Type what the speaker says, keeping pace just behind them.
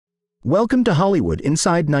Welcome to Hollywood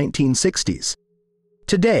inside 1960s.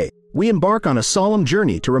 Today, we embark on a solemn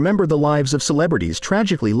journey to remember the lives of celebrities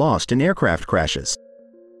tragically lost in aircraft crashes.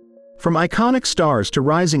 From iconic stars to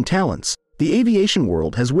rising talents, the aviation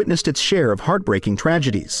world has witnessed its share of heartbreaking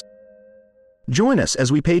tragedies. Join us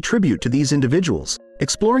as we pay tribute to these individuals,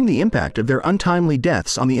 exploring the impact of their untimely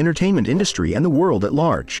deaths on the entertainment industry and the world at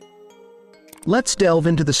large. Let's delve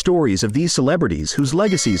into the stories of these celebrities whose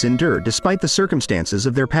legacies endure despite the circumstances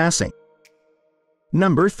of their passing.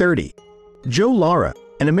 Number 30. Joe Lara,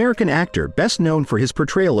 an American actor best known for his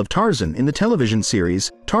portrayal of Tarzan in the television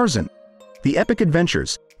series Tarzan: The Epic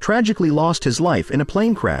Adventures, tragically lost his life in a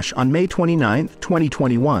plane crash on May 29,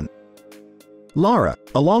 2021. Lara,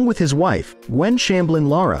 along with his wife, Gwen Shamblin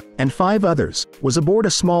Lara, and 5 others, was aboard a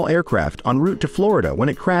small aircraft en route to Florida when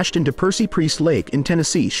it crashed into Percy Priest Lake in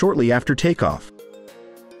Tennessee shortly after takeoff.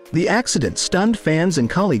 The accident stunned fans and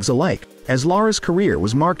colleagues alike, as Lara's career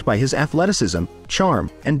was marked by his athleticism, charm,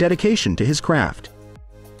 and dedication to his craft.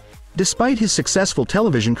 Despite his successful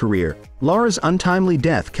television career, Lara's untimely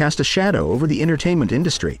death cast a shadow over the entertainment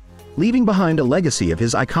industry, leaving behind a legacy of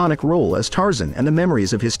his iconic role as Tarzan and the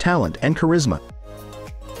memories of his talent and charisma.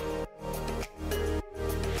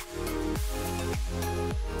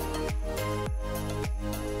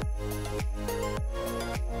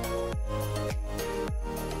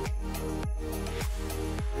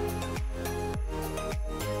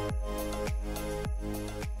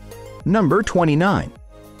 Number 29.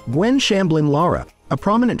 Gwen Shamblin Lara, a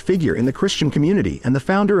prominent figure in the Christian community and the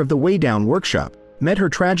founder of the Way Down Workshop, met her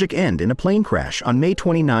tragic end in a plane crash on May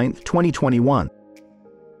 29, 2021.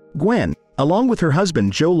 Gwen, along with her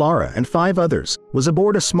husband Joe Lara and 5 others, was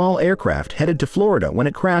aboard a small aircraft headed to Florida when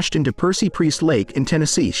it crashed into Percy Priest Lake in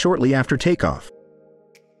Tennessee shortly after takeoff.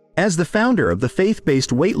 As the founder of the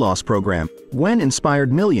faith-based weight loss program, Gwen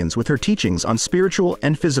inspired millions with her teachings on spiritual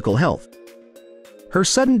and physical health. Her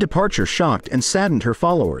sudden departure shocked and saddened her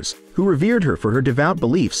followers, who revered her for her devout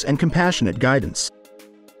beliefs and compassionate guidance.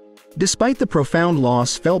 Despite the profound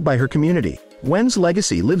loss felt by her community, Gwen's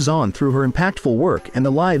legacy lives on through her impactful work and the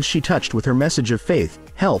lives she touched with her message of faith,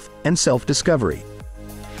 health, and self-discovery.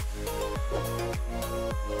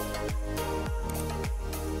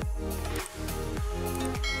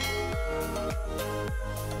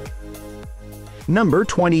 Number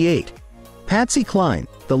 28. Patsy Cline,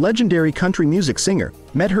 the legendary country music singer,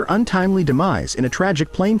 met her untimely demise in a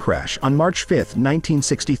tragic plane crash on March 5,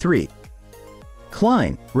 1963.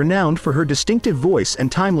 Cline, renowned for her distinctive voice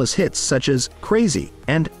and timeless hits such as Crazy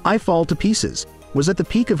and I Fall to Pieces, was at the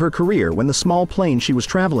peak of her career when the small plane she was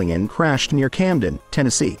traveling in crashed near Camden,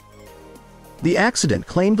 Tennessee. The accident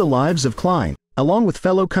claimed the lives of Cline, along with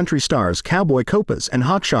fellow country stars Cowboy Copas and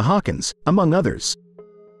Hawkshaw Hawkins, among others.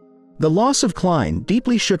 The loss of Cline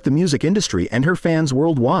deeply shook the music industry and her fans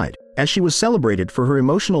worldwide, as she was celebrated for her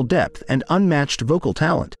emotional depth and unmatched vocal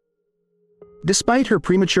talent. Despite her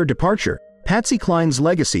premature departure, Patsy Cline's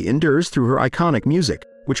legacy endures through her iconic music,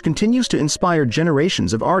 which continues to inspire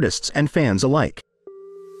generations of artists and fans alike.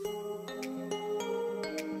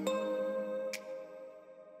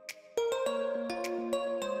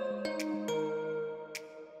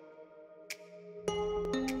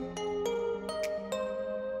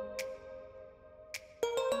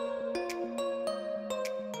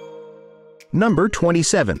 Number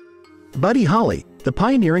 27. Buddy Holly, the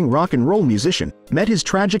pioneering rock and roll musician, met his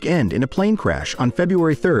tragic end in a plane crash on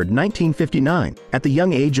February 3, 1959, at the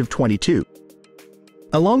young age of 22.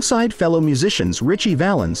 Alongside fellow musicians Ritchie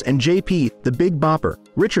Valens and J.P. "The Big Bopper"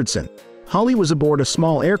 Richardson, Holly was aboard a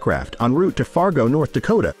small aircraft en route to Fargo, North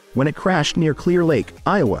Dakota, when it crashed near Clear Lake,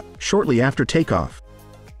 Iowa, shortly after takeoff.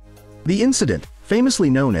 The incident, famously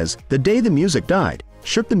known as "The Day the Music Died,"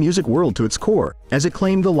 shook the music world to its core, as it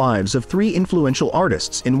claimed the lives of 3 influential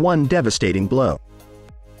artists in one devastating blow.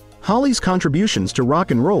 Holly's contributions to rock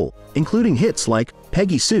and roll, including hits like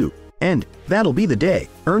Peggy Sue and That'll Be the Day,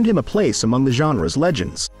 earned him a place among the genre's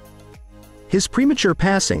legends. His premature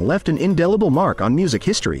passing left an indelible mark on music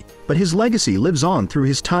history, but his legacy lives on through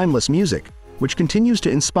his timeless music, which continues to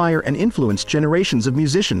inspire and influence generations of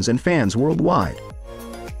musicians and fans worldwide.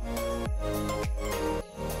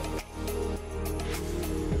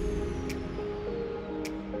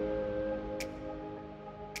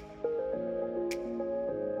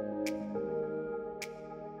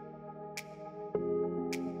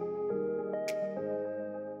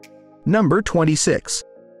 Number 26.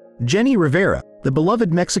 Jenny Rivera, the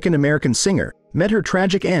beloved Mexican-American singer, met her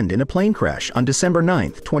tragic end in a plane crash on December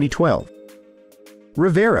 9, 2012.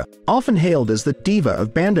 Rivera, often hailed as the diva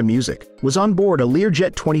of banda music, was on board a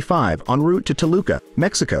Learjet 25 en route to Toluca,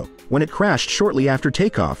 Mexico, when it crashed shortly after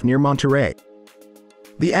takeoff near Monterrey.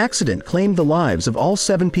 The accident claimed the lives of all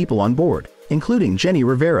 7 people on board, including Jenny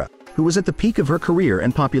Rivera, who was at the peak of her career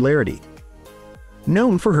and popularity.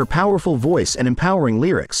 Known for her powerful voice and empowering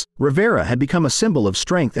lyrics, Rivera had become a symbol of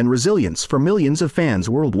strength and resilience for millions of fans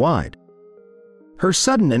worldwide. Her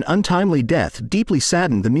sudden and untimely death deeply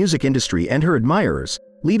saddened the music industry and her admirers,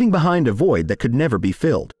 leaving behind a void that could never be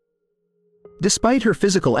filled. Despite her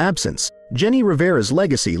physical absence, Jenny Rivera's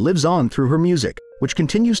legacy lives on through her music, which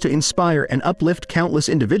continues to inspire and uplift countless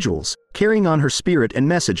individuals, carrying on her spirit and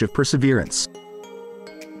message of perseverance.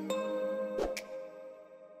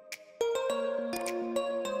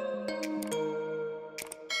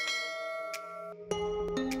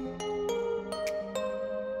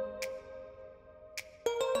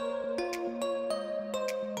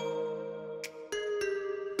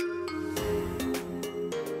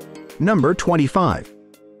 Number 25.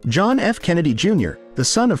 John F. Kennedy Jr., the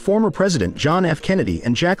son of former President John F. Kennedy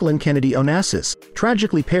and Jacqueline Kennedy Onassis,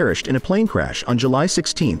 tragically perished in a plane crash on July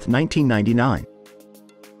 16, 1999.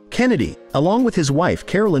 Kennedy, along with his wife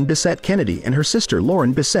Carolyn Bessette Kennedy and her sister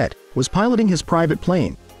Lauren Bessette, was piloting his private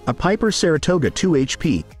plane, a Piper Saratoga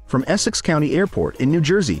 2HP, from Essex County Airport in New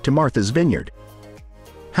Jersey to Martha's Vineyard.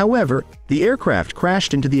 However, the aircraft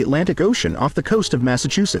crashed into the Atlantic Ocean off the coast of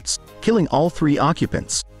Massachusetts, killing all 3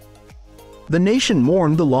 occupants. The nation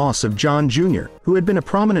mourned the loss of John Jr., who had been a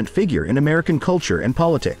prominent figure in American culture and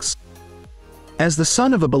politics. As the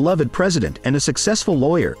son of a beloved president and a successful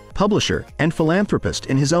lawyer, publisher, and philanthropist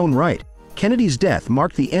in his own right, Kennedy's death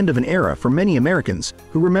marked the end of an era for many Americans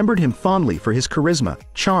who remembered him fondly for his charisma,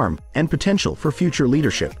 charm, and potential for future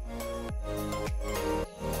leadership.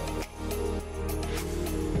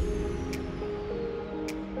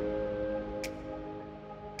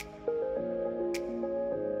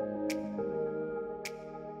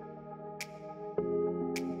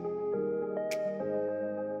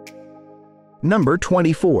 Number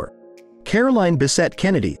 24. Caroline Bessette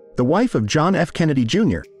Kennedy, the wife of John F. Kennedy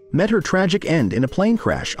Jr., met her tragic end in a plane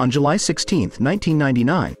crash on July 16,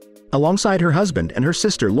 1999, alongside her husband and her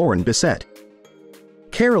sister Lauren Bessette.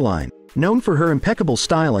 Caroline, known for her impeccable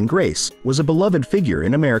style and grace, was a beloved figure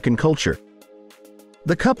in American culture.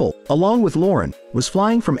 The couple, along with Lauren, was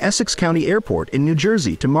flying from Essex County Airport in New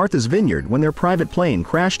Jersey to Martha's Vineyard when their private plane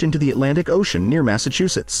crashed into the Atlantic Ocean near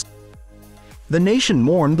Massachusetts. The nation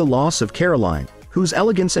mourned the loss of Caroline, whose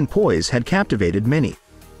elegance and poise had captivated many.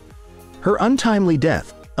 Her untimely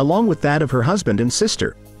death, along with that of her husband and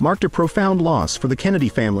sister, marked a profound loss for the Kennedy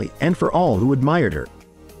family and for all who admired her.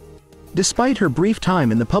 Despite her brief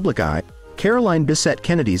time in the public eye, Caroline Bessette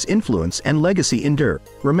Kennedy's influence and legacy endure,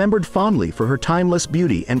 remembered fondly for her timeless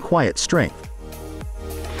beauty and quiet strength.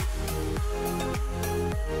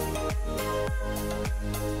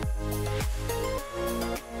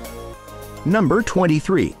 Number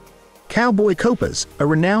 23. Cowboy Copas, a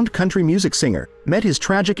renowned country music singer, met his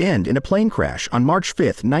tragic end in a plane crash on March 5,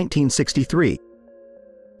 1963.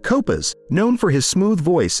 Copas, known for his smooth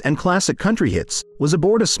voice and classic country hits, was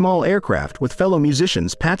aboard a small aircraft with fellow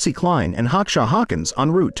musicians Patsy Cline and Hawkshaw Hawkins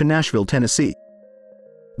en route to Nashville, Tennessee.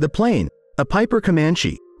 The plane, a Piper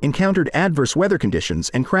Comanche, encountered adverse weather conditions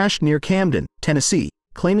and crashed near Camden, Tennessee,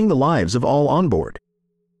 claiming the lives of all on board.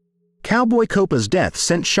 Cowboy Copas' death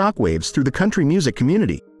sent shockwaves through the country music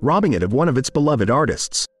community, robbing it of one of its beloved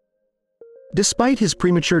artists. Despite his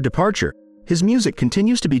premature departure, his music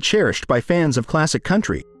continues to be cherished by fans of classic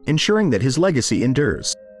country, ensuring that his legacy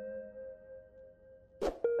endures.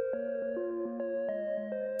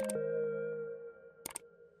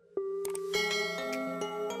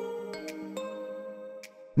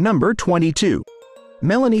 Number 22.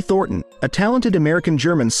 Melanie Thornton, a talented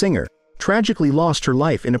American-German singer, tragically lost her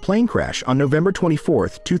life in a plane crash on November 24,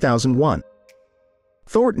 2001.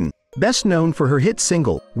 Thornton, best known for her hit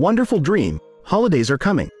single, Wonderful Dream, Holidays Are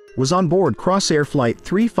Coming, was on board Crossair Flight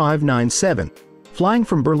 3597, flying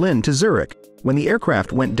from Berlin to Zurich, when the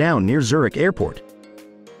aircraft went down near Zurich Airport.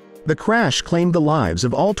 The crash claimed the lives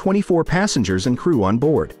of all 24 passengers and crew on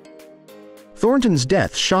board. Thornton's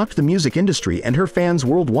death shocked the music industry and her fans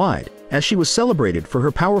worldwide, as she was celebrated for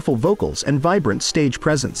her powerful vocals and vibrant stage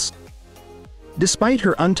presence. Despite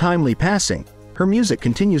her untimely passing, her music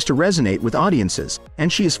continues to resonate with audiences,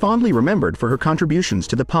 and she is fondly remembered for her contributions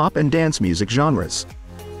to the pop and dance music genres.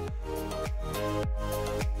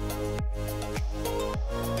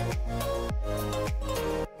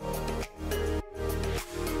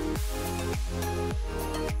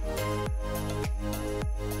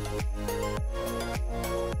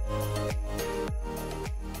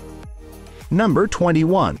 Number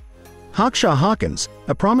 21. Hawkshaw Hawkins,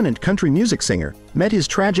 a prominent country music singer, met his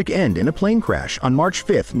tragic end in a plane crash on March 5,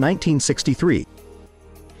 1963.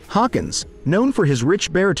 Hawkins, known for his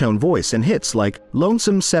rich baritone voice and hits like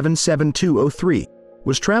Lonesome 77203,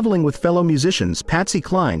 was traveling with fellow musicians Patsy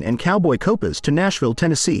Cline and Cowboy Copas to Nashville,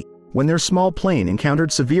 Tennessee, when their small plane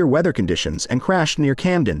encountered severe weather conditions and crashed near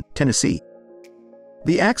Camden, Tennessee.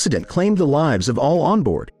 The accident claimed the lives of all on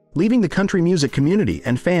board, leaving the country music community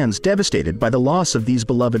and fans devastated by the loss of these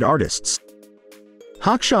beloved artists.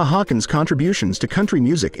 Hawkshaw Hawkins' contributions to country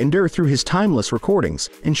music endure through his timeless recordings,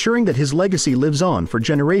 ensuring that his legacy lives on for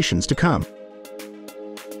generations to come.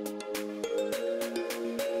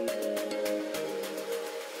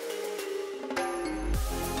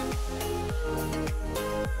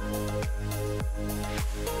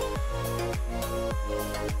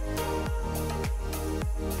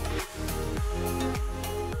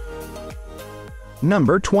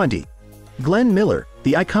 Number 20. Glenn Miller,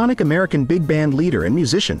 the iconic American big band leader and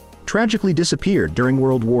musician, tragically disappeared during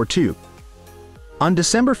World War II. On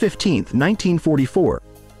December 15, 1944,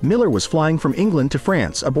 Miller was flying from England to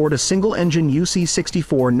France aboard a single-engine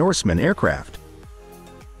UC-64 Norseman aircraft.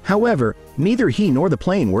 However, neither he nor the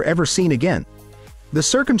plane were ever seen again. The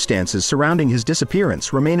circumstances surrounding his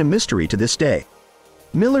disappearance remain a mystery to this day.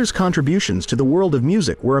 Miller's contributions to the world of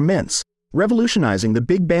music were immense, revolutionizing the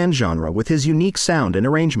big band genre with his unique sound and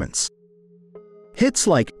arrangements. Hits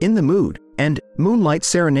like In the Mood and Moonlight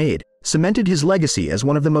Serenade cemented his legacy as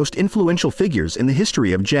one of the most influential figures in the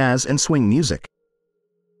history of jazz and swing music.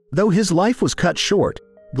 Though his life was cut short,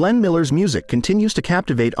 Glenn Miller's music continues to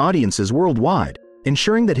captivate audiences worldwide,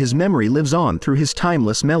 ensuring that his memory lives on through his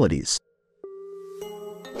timeless melodies.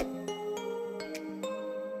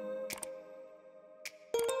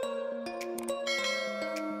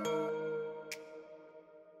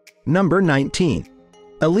 Number 19.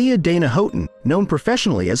 Aaliyah Dana Houghton, known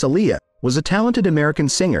professionally as Aaliyah, was a talented American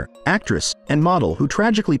singer, actress, and model who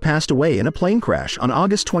tragically passed away in a plane crash on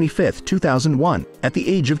August 25, 2001, at the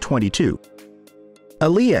age of 22.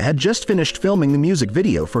 Aaliyah had just finished filming the music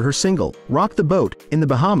video for her single, Rock the Boat, in the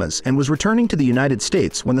Bahamas and was returning to the United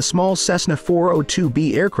States when the small Cessna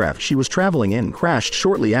 402B aircraft she was traveling in crashed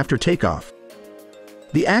shortly after takeoff.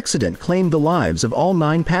 The accident claimed the lives of all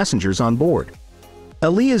 9 passengers on board.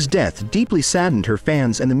 Aaliyah's death deeply saddened her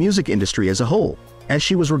fans and the music industry as a whole, as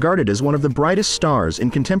she was regarded as one of the brightest stars in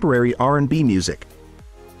contemporary R&B music.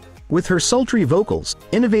 With her sultry vocals,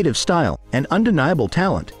 innovative style, and undeniable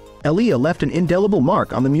talent, Aaliyah left an indelible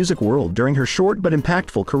mark on the music world during her short but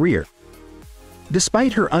impactful career.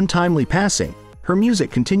 Despite her untimely passing, her music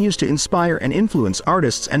continues to inspire and influence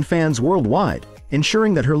artists and fans worldwide,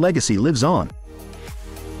 ensuring that her legacy lives on.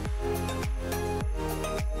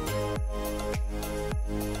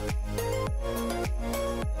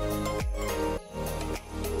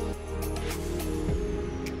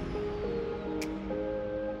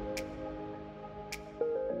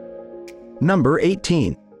 Number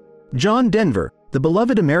 18. John Denver, the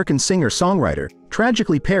beloved American singer-songwriter,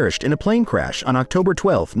 tragically perished in a plane crash on October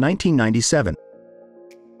 12, 1997.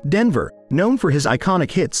 Denver, known for his iconic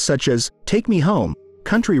hits such as Take Me Home,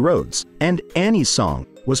 Country Roads, and Annie's Song,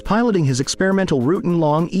 was piloting his experimental Rutan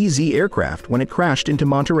Long EZ aircraft when it crashed into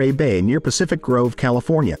Monterey Bay near Pacific Grove,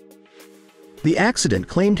 California. The accident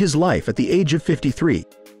claimed his life at the age of 53.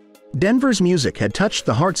 Denver's music had touched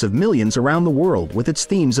the hearts of millions around the world with its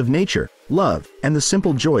themes of nature, love, and the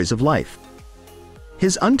simple joys of life.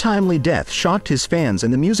 His untimely death shocked his fans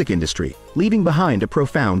and the music industry, leaving behind a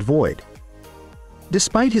profound void.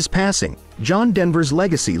 Despite his passing, John Denver's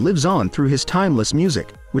legacy lives on through his timeless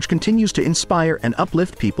music, which continues to inspire and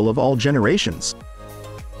uplift people of all generations.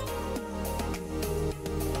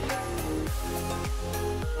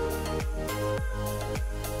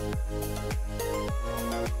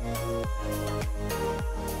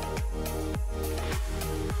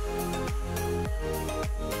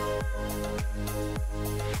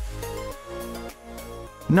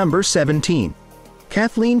 Number 17.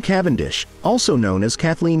 Kathleen Cavendish, also known as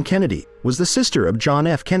Kathleen Kennedy, was the sister of John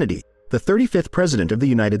F. Kennedy, the 35th President of the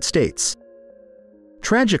United States.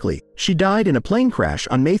 Tragically, she died in a plane crash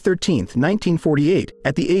on May 13, 1948,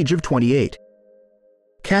 at the age of 28.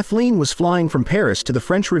 Kathleen was flying from Paris to the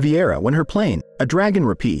French Riviera when her plane, a Dragon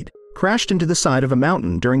Rapide, crashed into the side of a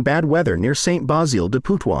mountain during bad weather near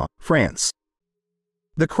Saint-Basile-de-Putois, France.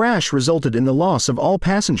 The crash resulted in the loss of all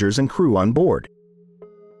passengers and crew on board.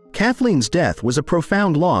 Kathleen's death was a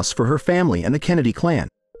profound loss for her family and the Kennedy clan,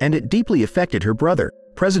 and it deeply affected her brother,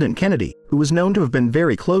 President Kennedy, who was known to have been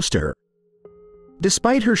very close to her.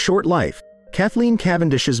 Despite her short life, Kathleen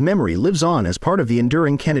Cavendish's memory lives on as part of the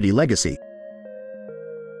enduring Kennedy legacy.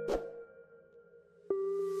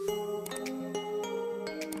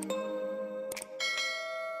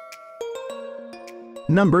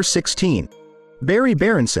 Number 16. Barry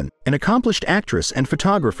Berenson, an accomplished actress and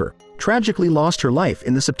photographer, tragically lost her life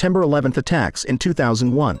in the September 11 attacks in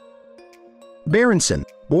 2001. Berenson,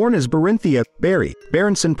 born as Berinthia Barry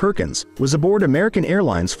Berenson Perkins, was aboard American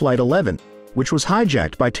Airlines Flight 11, which was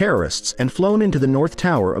hijacked by terrorists and flown into the North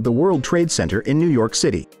Tower of the World Trade Center in New York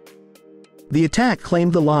City. The attack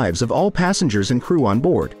claimed the lives of all passengers and crew on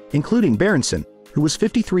board, including Berenson, who was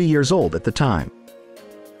 53 years old at the time.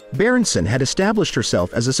 Berenson had established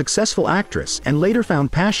herself as a successful actress and later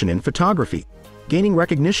found passion in photography, gaining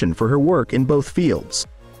recognition for her work in both fields.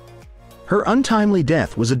 Her untimely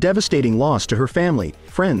death was a devastating loss to her family,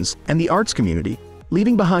 friends, and the arts community,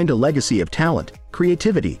 leaving behind a legacy of talent,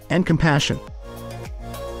 creativity, and compassion.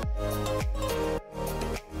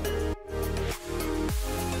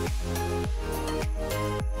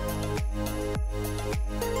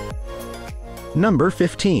 Number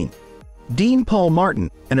 15. Dean Paul Martin,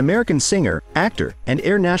 an American singer, actor, and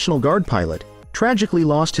Air National Guard pilot, tragically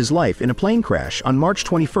lost his life in a plane crash on March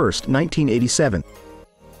 21, 1987.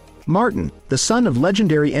 Martin, the son of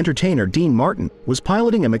legendary entertainer Dean Martin, was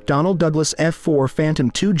piloting a McDonnell Douglas F-4 Phantom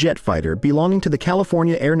II jet fighter belonging to the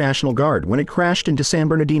California Air National Guard when it crashed into San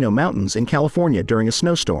Bernardino Mountains in California during a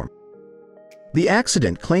snowstorm. The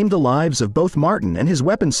accident claimed the lives of both Martin and his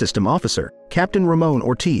weapons system officer, Captain Ramon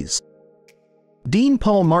Ortiz. Dean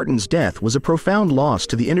Paul Martin's death was a profound loss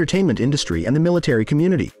to the entertainment industry and the military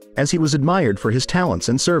community, as he was admired for his talents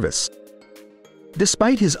and service.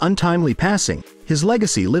 Despite his untimely passing, his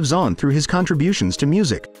legacy lives on through his contributions to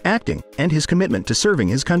music, acting, and his commitment to serving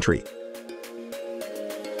his country.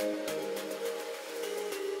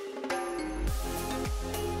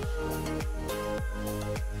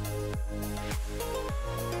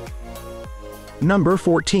 Number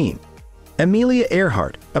 14. Amelia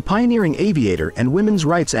Earhart, a pioneering aviator and women's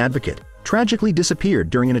rights advocate, tragically disappeared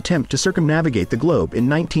during an attempt to circumnavigate the globe in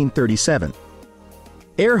 1937.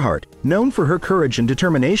 Earhart, known for her courage and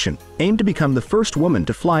determination, aimed to become the first woman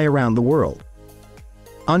to fly around the world.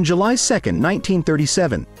 On July 2,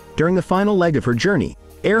 1937, during the final leg of her journey,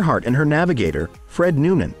 Earhart and her navigator, Fred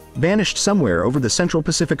Noonan, vanished somewhere over the central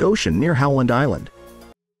Pacific Ocean near Howland Island.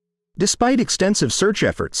 Despite extensive search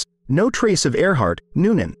efforts, no trace of Earhart,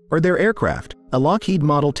 Noonan, or their aircraft, a Lockheed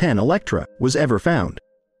Model 10 Electra, was ever found.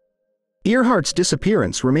 Earhart's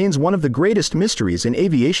disappearance remains one of the greatest mysteries in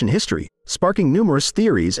aviation history, sparking numerous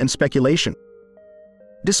theories and speculation.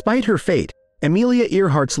 Despite her fate, Amelia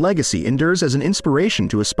Earhart's legacy endures as an inspiration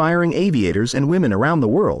to aspiring aviators and women around the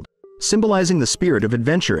world, symbolizing the spirit of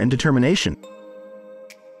adventure and determination.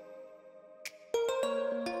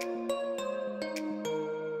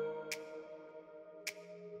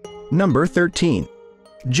 Number 13.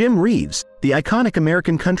 Jim Reeves, the iconic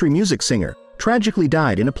American country music singer, tragically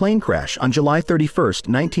died in a plane crash on July 31,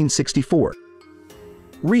 1964.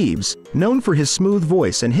 Reeves, known for his smooth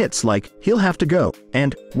voice and hits like "He'll Have to Go"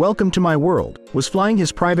 and "Welcome to My World," was flying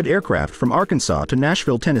his private aircraft from Arkansas to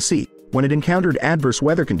Nashville, Tennessee, when it encountered adverse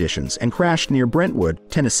weather conditions and crashed near Brentwood,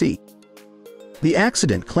 Tennessee. The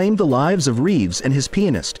accident claimed the lives of Reeves and his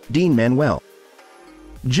pianist, Dean Manuel.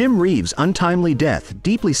 Jim Reeves' untimely death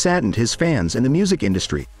deeply saddened his fans and the music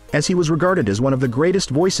industry, as he was regarded as one of the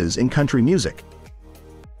greatest voices in country music.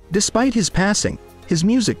 Despite his passing, his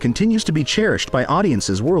music continues to be cherished by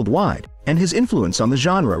audiences worldwide, and his influence on the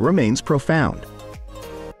genre remains profound.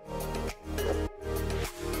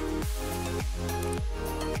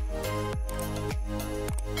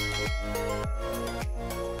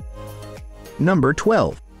 Number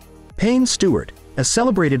 12. Payne Stewart, a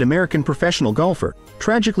celebrated American professional golfer,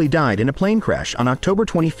 tragically died in a plane crash on October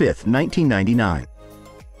 25, 1999.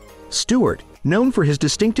 Stewart, known for his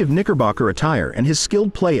distinctive Knickerbocker attire and his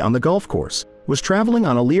skilled play on the golf course, was traveling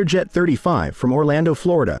on a Learjet 35 from Orlando,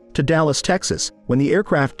 Florida, to Dallas, Texas, when the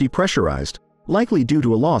aircraft depressurized, likely due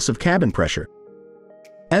to a loss of cabin pressure.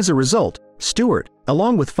 As a result, Stewart,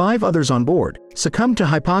 along with 5 others on board, succumbed to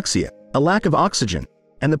hypoxia, a lack of oxygen,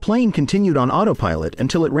 and the plane continued on autopilot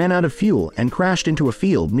until it ran out of fuel and crashed into a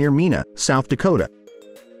field near Mena, South Dakota.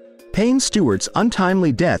 Payne Stewart's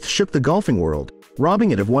untimely death shook the golfing world,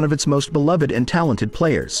 robbing it of one of its most beloved and talented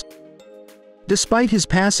players. Despite his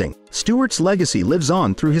passing, Stewart's legacy lives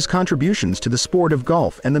on through his contributions to the sport of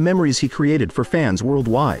golf and the memories he created for fans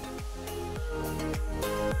worldwide.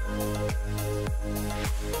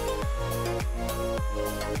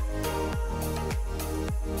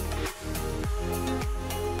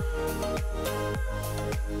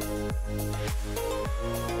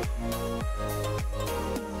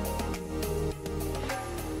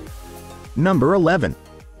 Number 11.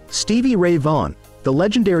 Stevie Ray Vaughan, the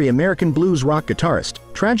legendary American blues rock guitarist,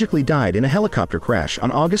 tragically died in a helicopter crash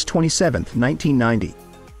on August 27, 1990.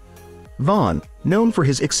 Vaughn, known for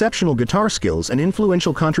his exceptional guitar skills and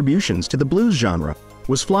influential contributions to the blues genre,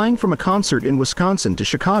 was flying from a concert in Wisconsin to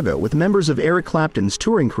Chicago with members of Eric Clapton's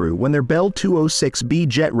touring crew when their Bell 206B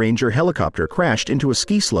Jet Ranger helicopter crashed into a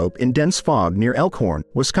ski slope in dense fog near Elkhorn,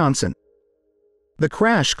 Wisconsin. The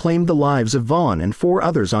crash claimed the lives of Vaughn and 4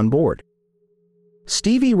 others on board.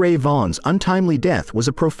 Stevie Ray Vaughan's untimely death was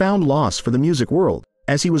a profound loss for the music world,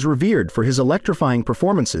 as he was revered for his electrifying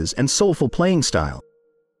performances and soulful playing style.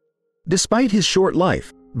 Despite his short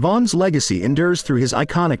life, Vaughan's legacy endures through his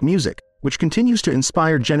iconic music, which continues to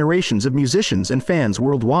inspire generations of musicians and fans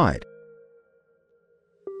worldwide.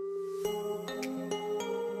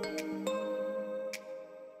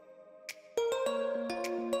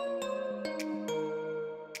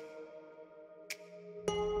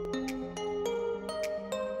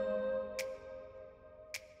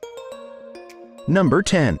 Number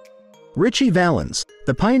 10. Ritchie Valens,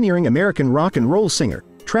 the pioneering American rock and roll singer,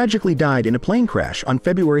 tragically died in a plane crash on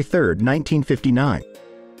February 3, 1959.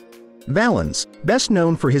 Valens, best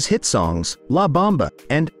known for his hit songs La Bamba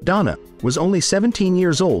and Donna, was only 17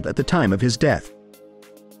 years old at the time of his death.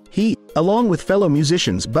 He, along with fellow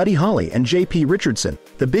musicians Buddy Holly and J.P. Richardson,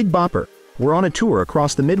 the Big Bopper, were on a tour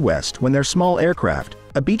across the Midwest when their small aircraft,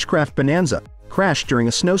 a Beechcraft Bonanza, crashed during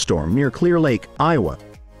a snowstorm near Clear Lake, Iowa.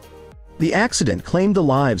 The accident claimed the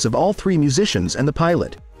lives of all 3 musicians and the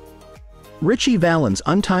pilot. Ritchie Valens'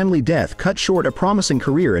 untimely death cut short a promising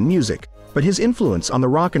career in music, but his influence on the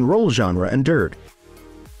rock and roll genre endured.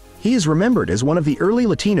 He is remembered as one of the early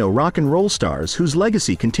Latino rock and roll stars whose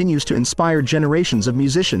legacy continues to inspire generations of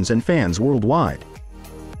musicians and fans worldwide.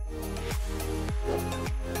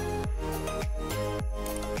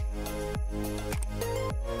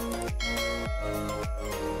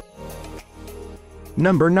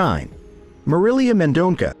 Number 9. Marília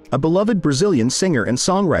Mendonça, a beloved Brazilian singer and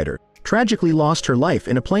songwriter, tragically lost her life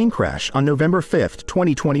in a plane crash on November 5,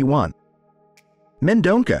 2021.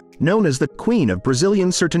 Mendonça, known as the Queen of Brazilian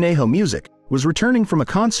sertanejo music, was returning from a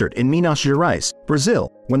concert in Minas Gerais,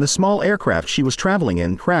 Brazil, when the small aircraft she was traveling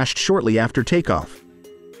in crashed shortly after takeoff.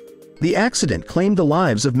 The accident claimed the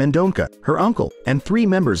lives of Mendonça, her uncle, and 3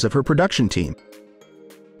 members of her production team.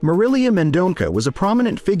 Marília Mendonça was a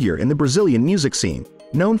prominent figure in the Brazilian music scene,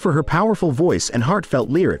 known for her powerful voice and heartfelt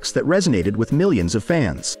lyrics that resonated with millions of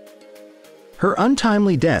fans. Her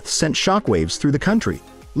untimely death sent shockwaves through the country,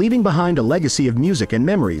 leaving behind a legacy of music and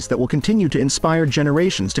memories that will continue to inspire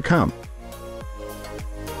generations to come.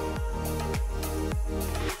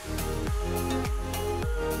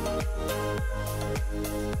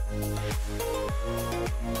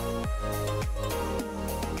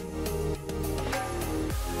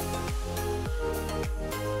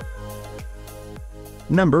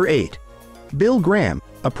 Number 8. Bill Graham,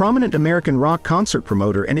 a prominent American rock concert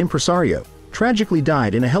promoter and impresario, tragically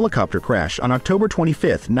died in a helicopter crash on October 25,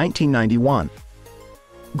 1991.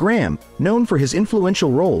 Graham, known for his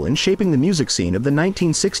influential role in shaping the music scene of the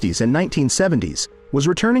 1960s and 1970s, was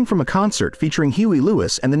returning from a concert featuring Huey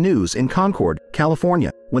Lewis and the News in Concord,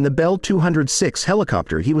 California, when the Bell 206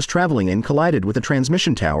 helicopter he was traveling in collided with a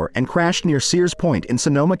transmission tower and crashed near Sears Point in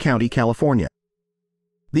Sonoma County, California.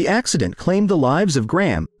 The accident claimed the lives of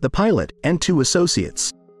Graham, the pilot, and 2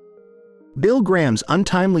 associates. Bill Graham's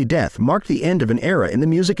untimely death marked the end of an era in the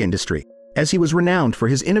music industry, as he was renowned for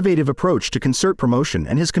his innovative approach to concert promotion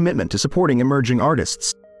and his commitment to supporting emerging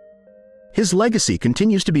artists. His legacy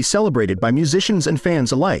continues to be celebrated by musicians and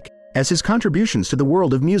fans alike, as his contributions to the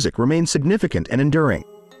world of music remain significant and enduring.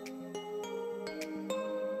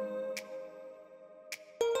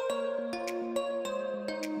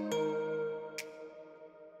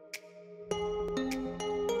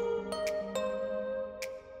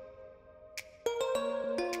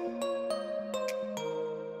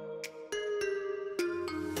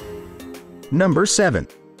 Number 7.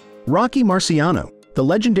 Rocky Marciano, the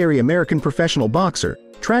legendary American professional boxer,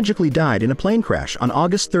 tragically died in a plane crash on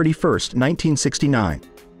August 31, 1969.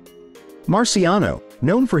 Marciano,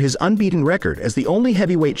 known for his unbeaten record as the only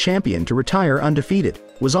heavyweight champion to retire undefeated,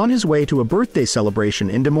 was on his way to a birthday celebration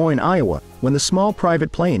in Des Moines, Iowa, when the small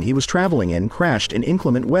private plane he was traveling in crashed in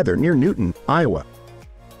inclement weather near Newton, Iowa.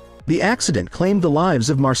 The accident claimed the lives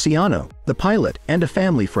of Marciano, the pilot, and a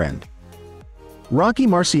family friend. Rocky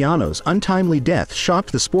Marciano's untimely death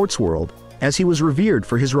shocked the sports world, as he was revered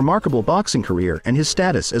for his remarkable boxing career and his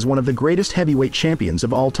status as one of the greatest heavyweight champions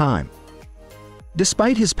of all time.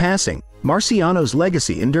 Despite his passing, Marciano's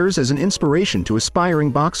legacy endures as an inspiration to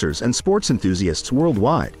aspiring boxers and sports enthusiasts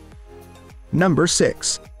worldwide. Number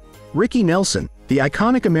 6. Ricky Nelson, the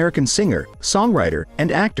iconic American singer, songwriter,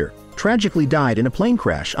 and actor, tragically died in a plane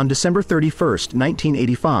crash on December 31,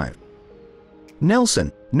 1985.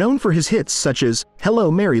 Nelson, known for his hits such as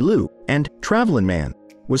Hello Mary Lou and Travelin' Man,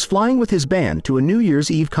 was flying with his band to a New Year's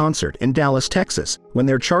Eve concert in Dallas, Texas, when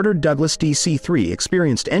their chartered Douglas DC-3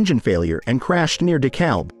 experienced engine failure and crashed near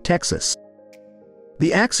DeKalb, Texas.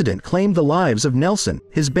 The accident claimed the lives of Nelson,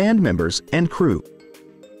 his band members, and crew.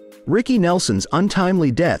 Ricky Nelson's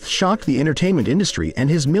untimely death shocked the entertainment industry and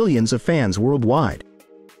his millions of fans worldwide.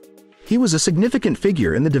 He was a significant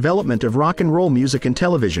figure in the development of rock and roll music and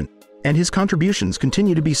television, and his contributions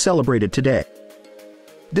continue to be celebrated today.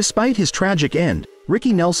 Despite his tragic end,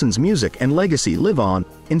 Ricky Nelson's music and legacy live on,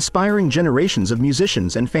 inspiring generations of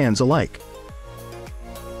musicians and fans alike.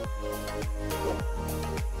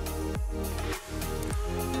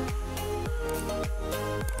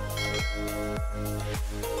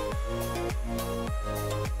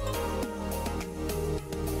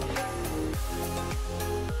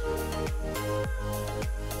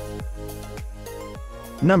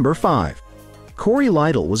 Number 5. Corey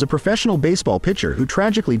Lidle was a professional baseball pitcher who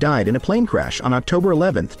tragically died in a plane crash on October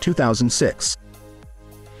 11, 2006.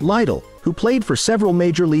 Lidle, who played for several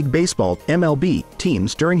Major League Baseball (MLB)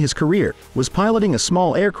 teams during his career, was piloting a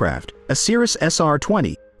small aircraft, a Cirrus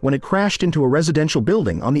SR-20, when it crashed into a residential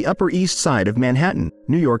building on the Upper East Side of Manhattan,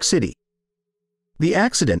 New York City. The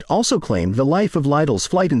accident also claimed the life of Lidle's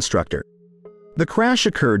flight instructor. The crash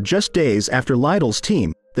occurred just days after Lidle's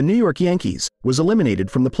team, the New York Yankees, was eliminated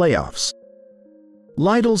from the playoffs.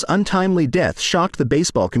 Lidle's untimely death shocked the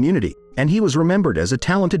baseball community, and he was remembered as a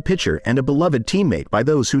talented pitcher and a beloved teammate by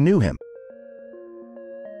those who knew him.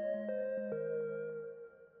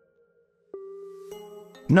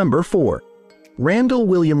 Number 4. Randall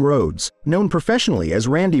William Rhodes, known professionally as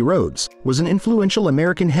Randy Rhoads, was an influential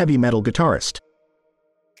American heavy metal guitarist.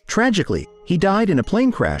 Tragically, he died in a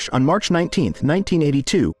plane crash on March 19,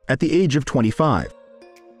 1982, at the age of 25.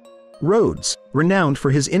 Rhodes, renowned for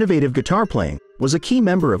his innovative guitar playing, was a key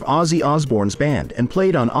member of Ozzy Osbourne's band and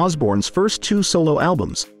played on Osbourne's first 2 solo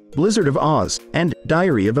albums, Blizzard of Oz and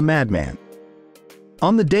Diary of a Madman.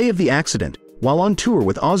 On the day of the accident, while on tour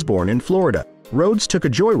with Osbourne in Florida, Rhodes took a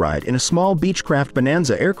joyride in a small Beechcraft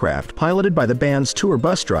Bonanza aircraft piloted by the band's tour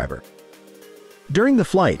bus driver. During the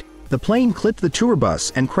flight, the plane clipped the tour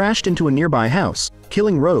bus and crashed into a nearby house,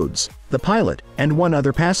 killing Rhodes, the pilot, and 1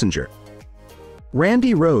 other passenger.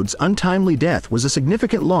 Randy Rhoads' untimely death was a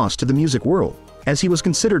significant loss to the music world, as he was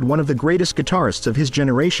considered one of the greatest guitarists of his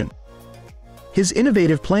generation. His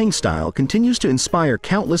innovative playing style continues to inspire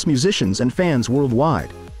countless musicians and fans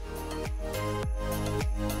worldwide.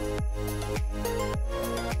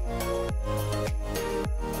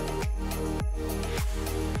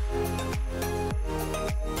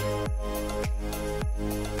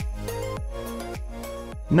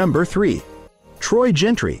 Number 3. Troy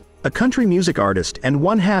Gentry, a country music artist and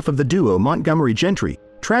one half of the duo Montgomery Gentry,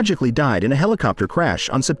 tragically died in a helicopter crash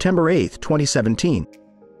on September 8, 2017.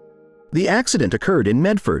 The accident occurred in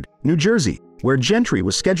Medford, New Jersey, where Gentry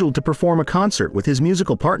was scheduled to perform a concert with his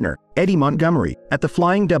musical partner, Eddie Montgomery, at the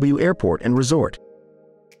Flying W Airport and Resort.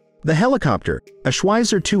 The helicopter, a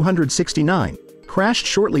Schweizer 269, crashed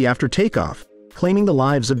shortly after takeoff, claiming the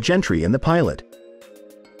lives of Gentry and the pilot.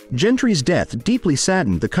 Gentry's death deeply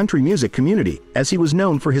saddened the country music community, as he was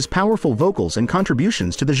known for his powerful vocals and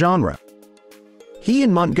contributions to the genre. He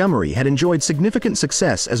and Montgomery had enjoyed significant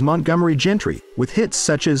success as Montgomery Gentry, with hits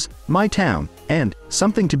such as My Town and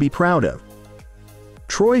Something to Be Proud of.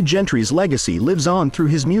 Troy Gentry's legacy lives on through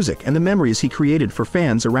his music and the memories he created for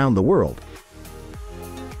fans around the world.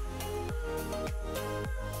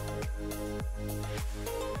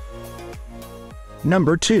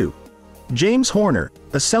 Number 2. James Horner,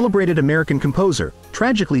 a celebrated American composer,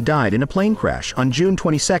 tragically died in a plane crash on June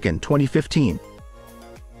 22, 2015.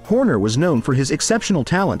 Horner was known for his exceptional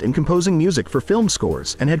talent in composing music for film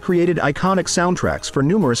scores and had created iconic soundtracks for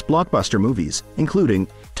numerous blockbuster movies, including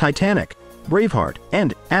Titanic, Braveheart,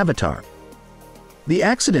 and Avatar. The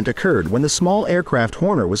accident occurred when the small aircraft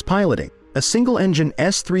Horner was piloting, a single-engine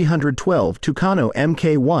S-312 Tucano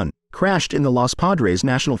Mk-1, crashed in the Los Padres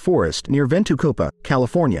National Forest near Ventucopa,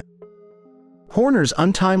 California. Horner's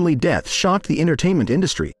untimely death shocked the entertainment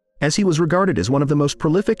industry, as he was regarded as one of the most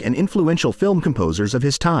prolific and influential film composers of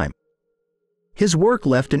his time. His work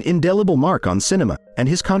left an indelible mark on cinema, and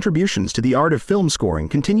his contributions to the art of film scoring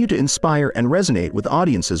continue to inspire and resonate with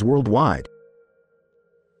audiences worldwide.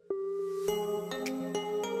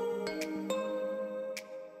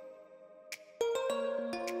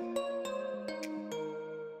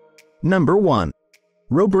 Number 1.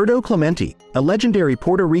 Roberto Clemente, a legendary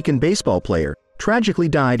Puerto Rican baseball player, tragically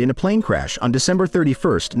died in a plane crash on December 31,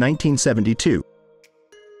 1972.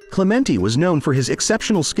 Clemente was known for his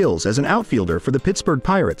exceptional skills as an outfielder for the Pittsburgh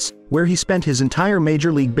Pirates, where he spent his entire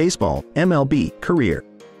Major League Baseball (MLB) career.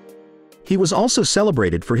 He was also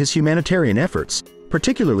celebrated for his humanitarian efforts,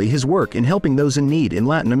 particularly his work in helping those in need in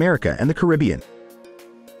Latin America and the Caribbean.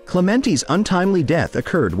 Clemente's untimely death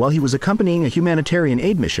occurred while he was accompanying a humanitarian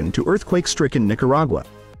aid mission to earthquake-stricken Nicaragua.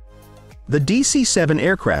 The DC-7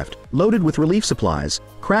 aircraft, loaded with relief supplies,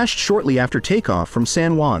 crashed shortly after takeoff from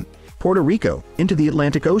San Juan, Puerto Rico, into the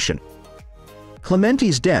Atlantic Ocean.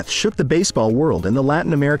 Clemente's death shook the baseball world and the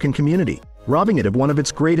Latin American community, robbing it of one of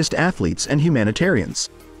its greatest athletes and humanitarians.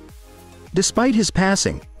 Despite his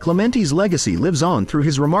passing, Clemente's legacy lives on through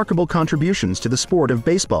his remarkable contributions to the sport of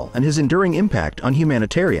baseball and his enduring impact on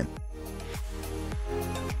humanitarian.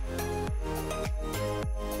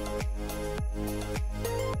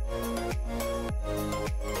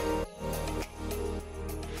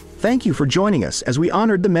 Thank you for joining us as we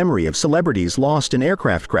honored the memory of celebrities lost in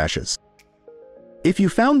aircraft crashes. If you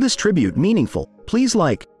found this tribute meaningful, please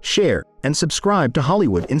like, share, and subscribe to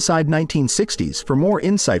Hollywood Inside 1960s for more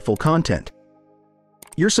insightful content.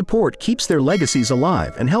 Your support keeps their legacies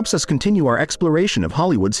alive and helps us continue our exploration of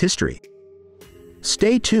Hollywood's history.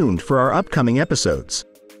 Stay tuned for our upcoming episodes.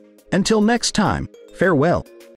 Until next time, farewell.